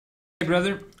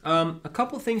brother. A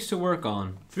couple things to work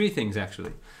on. 3 things,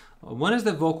 actually. One is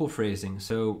the vocal phrasing.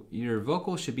 So your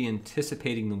vocal should be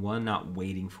anticipating the one, not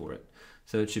waiting for it.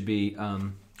 So it should be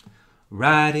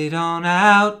ride it on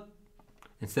out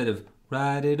instead of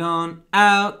ride it on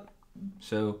out.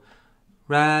 So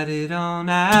ride it on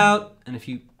out. And if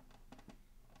you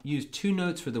use 2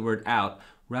 notes for the word out,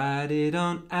 ride it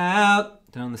on out,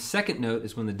 then on the second note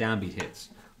is when the downbeat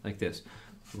hits, like this.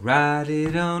 Ride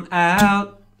it on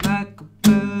out like a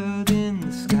bird in the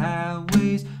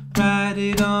skyways. Ride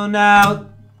it on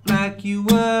out like you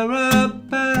were a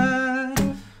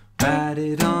bird. Ride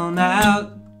it on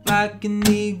out like an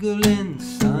eagle in the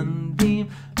sunbeam.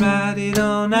 Ride it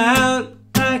on out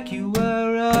like you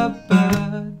were a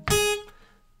bird.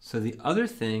 So the other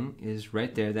thing is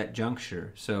right there, that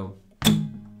juncture. So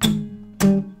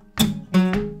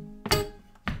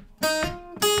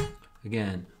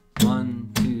again,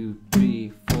 1, 2,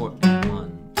 3, 4, and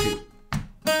 1, 2.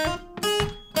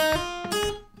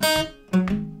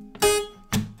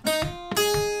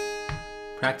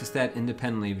 Practice that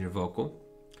independently of your vocal.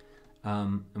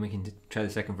 And we can try the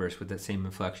second verse with that same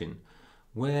inflection.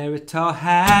 Wear a tall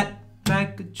hat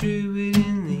like a druid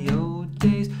in the old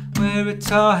days. Wear a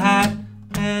tall hat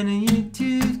and a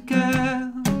U-tooth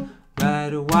girl.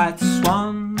 Ride a white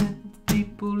swan with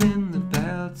people in the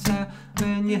belts out.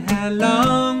 When your hair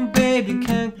long, baby,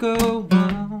 can't go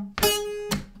wrong.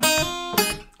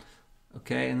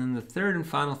 Okay, and then the third and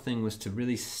final thing was to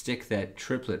really stick that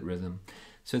triplet rhythm.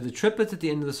 So the triplets at the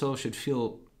end of the solo should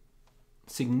feel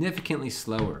significantly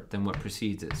slower than what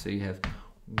precedes it. So you have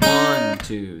 1,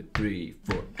 2, 3,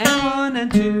 4, and 1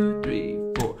 and 2,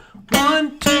 3, 4.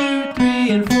 1, 2, 3,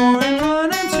 and 4, and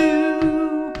 1 and 2.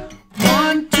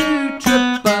 1, 2,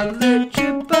 triplet,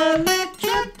 triplet,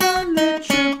 triplet,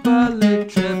 triplet,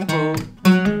 triple.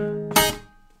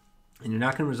 And you're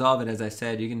not going to resolve it as I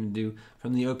said. You're going to do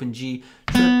from the open G,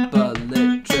 triplet,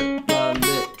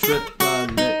 triplet,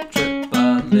 triplet,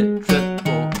 triplet,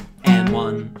 triple, and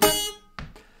 1.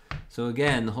 So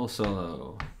again, the whole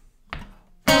solo.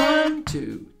 1,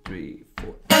 2, 3,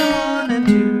 4, and 1 and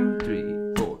 2,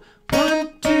 3, 4.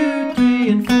 1, 2, 3,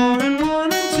 and 4, and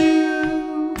 1 and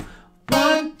 2.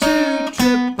 1, 2,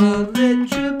 triplet,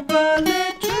 triplet,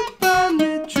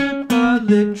 triplet,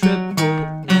 triplet, triple,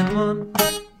 and 1.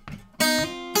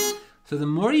 So the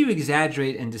more you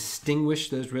exaggerate and distinguish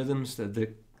those rhythms,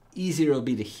 the easier it'll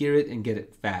be to hear it and get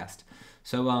it fast.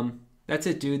 So that's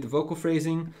it, dude. The vocal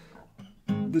phrasing,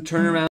 the turnaround.